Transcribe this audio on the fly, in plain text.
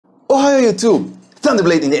Ohio YouTube,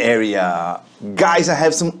 Thundrblade in the area. Guys, I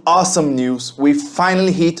have some awesome news. We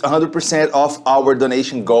finally hit 100% of our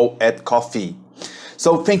donation goal at Coffee.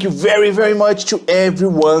 So thank you very much to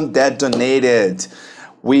everyone that donated.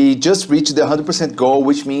 We just reached the 100% goal,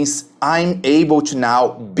 which means I'm able to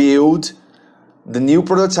now build the new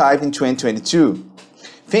prototype in 2022.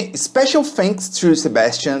 Special thanks to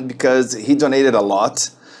Sebastian because he donated a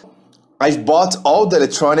lot. I've bought all the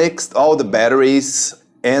electronics, all the batteries,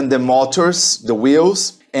 and the motors, the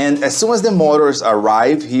wheels. And as soon as the motors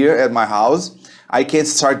arrive here at my house, I can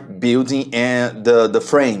start building the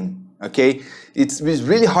frame, okay? It's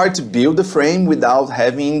really hard to build the frame without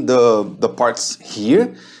having the parts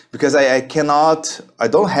here because I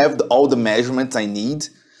don't have all the measurements I need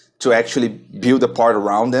to actually build a part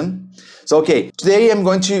around them. So okay, today I'm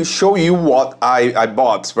going to show you what I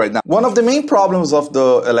bought right now. One of the main problems of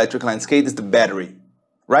the electric line skate is the battery,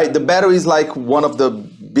 right? The battery is like one of the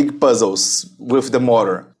big puzzles with the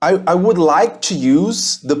motor. I would like to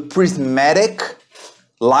use the prismatic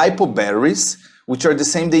LiPo batteries, which are the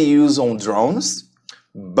same they use on drones,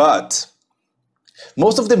 but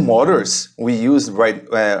most of the motors we use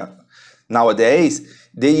nowadays,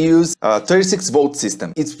 they use a 36 volt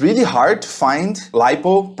system. It's really hard to find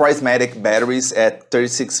LiPo prismatic batteries at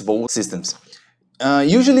 36 volt systems.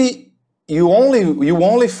 Usually you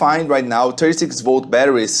only find right now 36 volt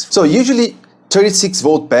batteries. So usually 36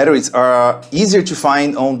 volt batteries are easier to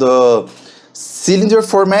find on the cylinder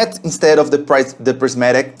format instead of the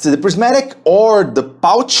prismatic. So the prismatic or the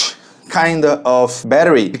pouch kind of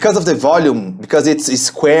battery, because of the volume, because it's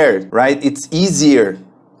squared, right? It's easier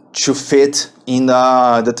to fit in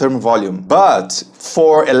the thermal volume. But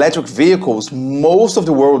for electric vehicles, most of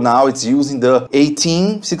the world now is using the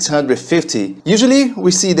 18650. Usually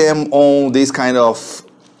we see them on these kind of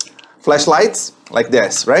flashlights like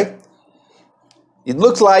this, right? It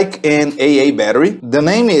looks like an AA battery. The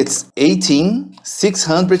name is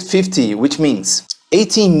 18650, which means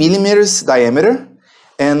 18 millimeters diameter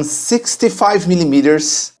and 65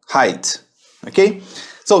 millimeters height, okay?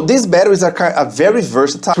 So these batteries are very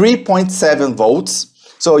versatile, 3.7 volts.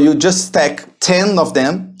 So you just stack 10 of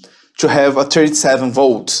them to have a 37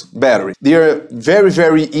 volt battery. They're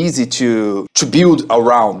very easy to build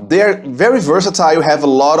around. They're very versatile. You have a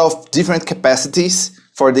lot of different capacities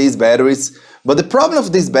for these batteries. But the problem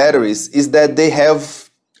of these batteries is that they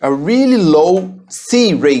have a really low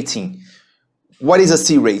C rating. What is a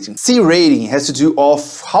C rating? C rating has to do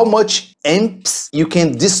with how much amps you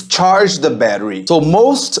can discharge the battery. So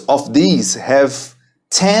most of these have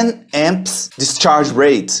 10 amps discharge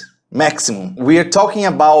rate maximum. We are talking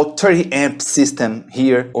about 30 amp system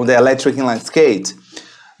here on the electric inline skate.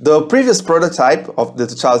 The previous prototype of the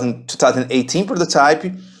 2018 prototype,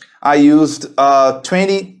 I used a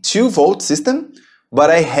 22 volt system,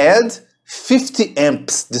 but I had 50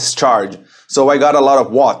 amps discharge. So I got a lot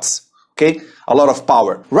of watts, okay? A lot of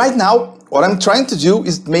power. Right now, what I'm trying to do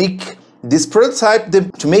is make this prototype,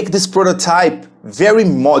 very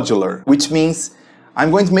modular, which means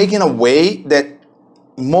I'm going to make it in a way that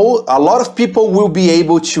a lot of people will be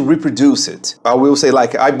able to reproduce it. I will say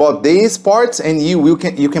like, I bought these parts and you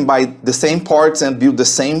can buy the same parts and build the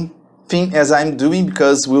same thing as I'm doing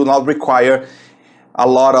because we will not require a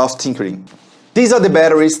lot of tinkering. These are the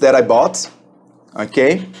batteries that I bought,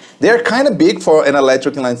 okay? They're kind of big for an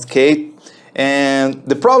electric inline skate. And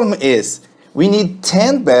the problem is we need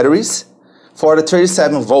 10 batteries for the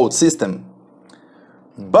 37 volt system.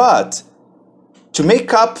 But to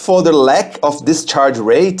make up for the lack of discharge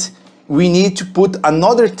rate, we need to put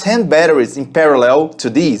another 10 batteries in parallel to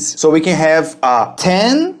these. So we can have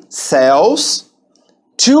 10 cells,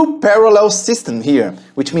 2 parallel system here,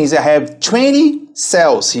 which means I have 20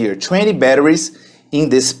 cells here, 20 batteries in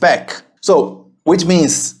this pack. So, which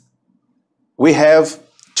means we have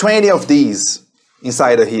 20 of these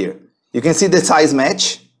inside of here. You can see the size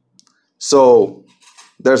match. So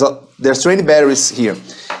there's 20 batteries here.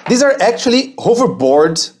 These are actually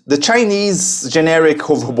hoverboard, the Chinese generic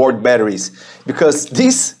hoverboard batteries, because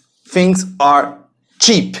these things are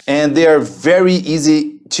cheap and they are very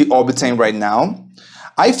easy to obtain right now.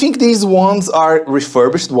 I think these ones are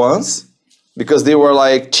refurbished ones because they were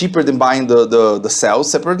like cheaper than buying the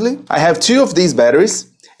cells separately. I have 2 of these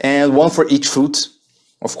batteries and 1 for each foot.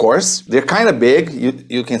 Of course, they're kind of big,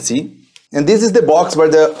 you can see. And this is the box where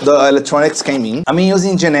the electronics came in. I'm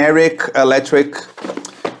using generic electric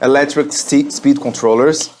speed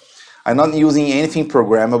controllers. I'm not using anything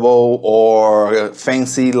programmable or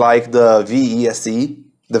fancy like the VESE,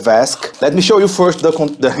 the VESC. Let me show you first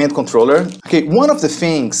the hand controller. Okay, one of the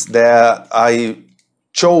things that I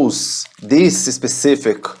chose this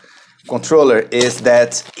specific controller is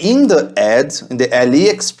that in the ad, in the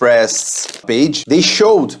AliExpress page, they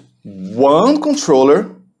showed one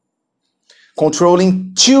controller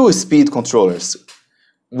controlling two speed controllers,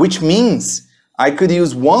 which means I could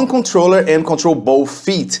use one controller and control both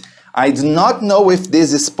feet. I do not know if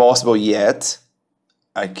this is possible yet,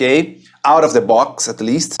 okay, out of the box at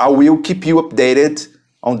least. I will keep you updated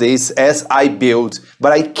on this as I build,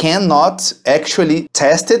 but I cannot actually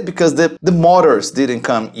test it because the motors didn't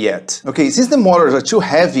come yet. Okay, since the motors are too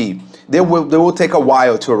heavy, they will take a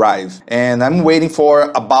while to arrive, and I'm waiting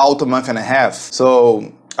for about a month and a half.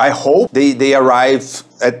 So I hope they arrive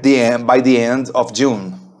at the end, by the end of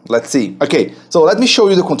June. Let's see. Okay, so let me show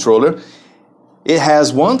you the controller. It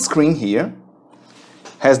has one screen here,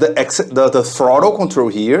 has the throttle control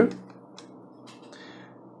here.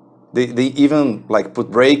 They even like put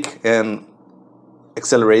brake and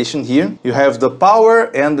acceleration here. You have the power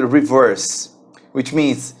and the reverse, which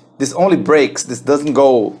means this only brakes, this doesn't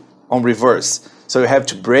go on reverse. So you have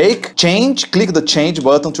to brake, change, click the change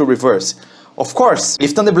button to reverse. Of course,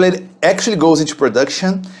 if Thunderblade actually goes into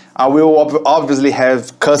production, I will obviously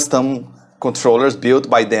have custom controllers built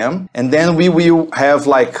by them, and then we will have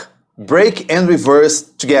like brake and reverse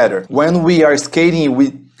together. When we are skating,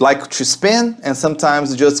 we like to spin, and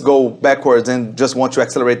sometimes just go backwards and just want to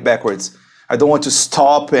accelerate backwards. I don't want to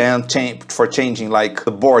stop and change for changing like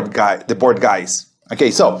the board guys. Okay,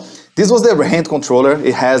 so this was the hand controller.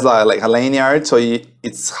 It has like a lanyard, so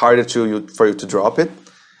it's harder for you to drop it,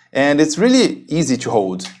 and it's really easy to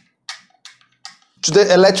hold. To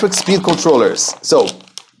the electric speed controllers. So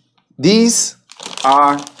these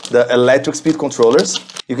are the electric speed controllers.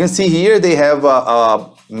 You can see here they have a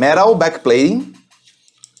metal backplating,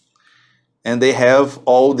 and they have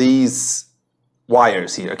all these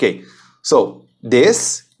wires here. Okay, so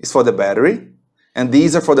this is for the battery, and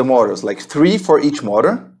these are for the motors, like 3 for each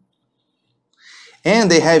motor. And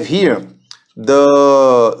they have here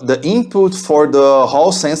the input for the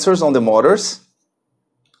Hall sensors on the motors.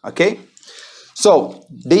 Okay, so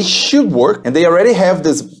they should work, and they already have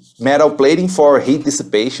this metal plating for heat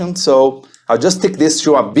dissipation. So I'll just stick this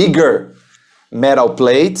to a bigger metal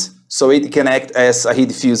plate so it can act as a heat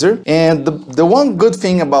diffuser. And the one good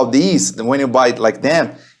thing about these, when you buy it like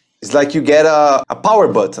them, is like you get a power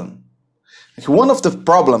button. Like one of the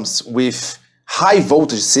problems with high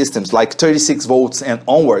voltage systems like 36 volts and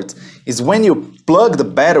onwards is when you plug the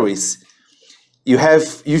batteries, you have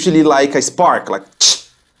usually like a spark, like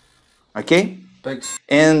okay? Thanks.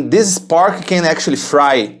 And this spark can actually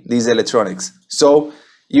fry these electronics. So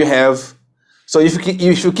you have, so if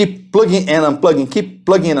you keep plugging and unplugging, keep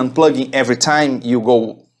plugging and unplugging every time you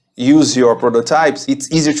go use your prototypes,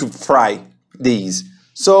 it's easier to fry these.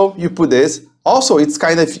 So you put this. Also, it's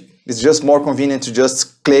just more convenient to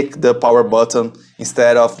just click the power button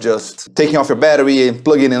instead of just taking off your battery and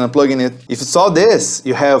plugging and unplugging it. If you saw this,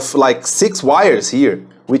 you have like 6 wires here,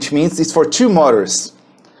 which means it's for 2 motors.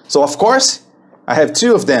 So of course, I have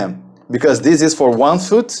 2 of them because this is for one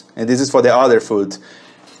foot and this is for the other foot,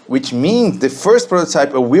 which means the first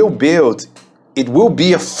prototype I will build, it will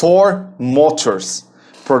be a 4 motors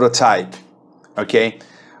prototype, okay?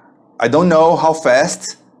 I don't know how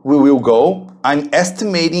fast we will go. I'm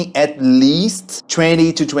estimating at least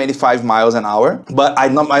 20 to 25 miles an hour, but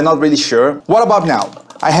I'm not really sure. What about now?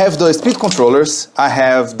 I have the speed controllers, I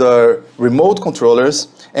have the remote controllers,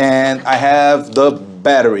 and I have the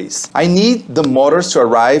batteries. I need the motors to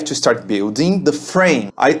arrive to start building the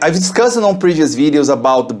frame. I've discussed on previous videos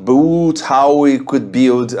about the boot, how we could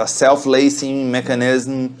build a self-lacing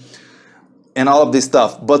mechanism, and all of this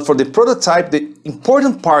stuff. But for the prototype, the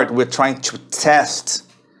important part we're trying to test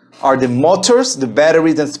are the motors, the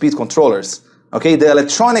batteries, and speed controllers. Okay, the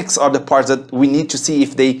electronics are the parts that we need to see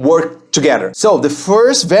if they work together. So the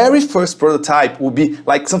very first prototype will be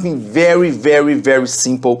like something very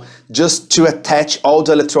simple, just to attach all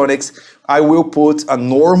the electronics. I will put a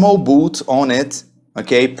normal boot on it,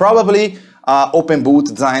 okay, probably open boot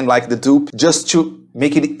design like the dupe, just to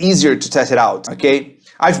make it easier to test it out, okay.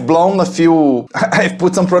 I've blown a few, I've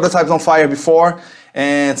put some prototypes on fire before,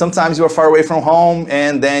 and sometimes you are far away from home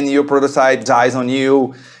and then your prototype dies on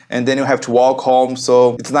you and then you have to walk home.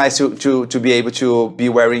 So it's nice to be able to be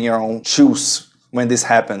wearing your own shoes when this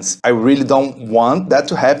happens. I really don't want that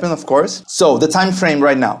to happen, of course. So the time frame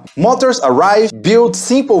right now. Motors arrive, build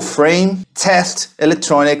simple frame, test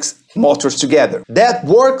electronics, motors together. That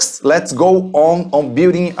works. Let's go on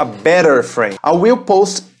building a better frame. I will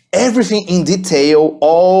post everything in detail,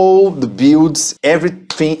 all the builds,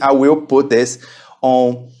 everything. I will put this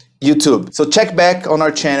on YouTube. So check back on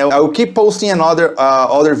our channel. I will keep posting other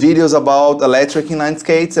videos about electric inline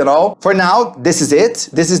skates and all. For now, this is it.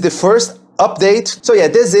 This is the first update. So yeah,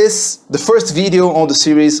 this is the first video on the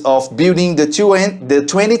series of building the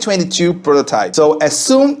 2022 prototype. So as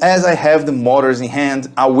soon as I have the motors in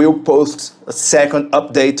hand, I will post a second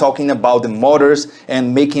update talking about the motors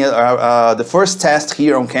and making the first test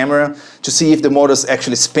here on camera to see if the motors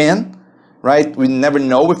actually spin. Right? We never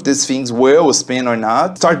know if these things will spin or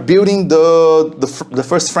not. Start building the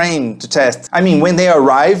first frame to test. I mean, when they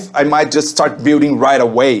arrive, I might just start building right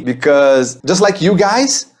away because just like you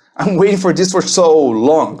guys, I'm waiting for this for so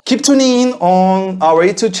long. Keep tuning in on our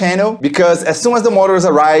YouTube channel because as soon as the motors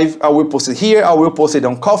arrive, I will post it here, I will post it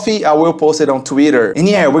on Coffee, I will post it on Twitter. And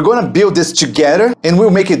yeah, we're gonna build this together and we'll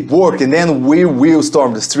make it work and then we will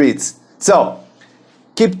storm the streets. So,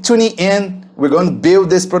 keep tuning in, we're gonna build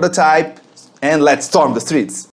this prototype and let's storm the streets.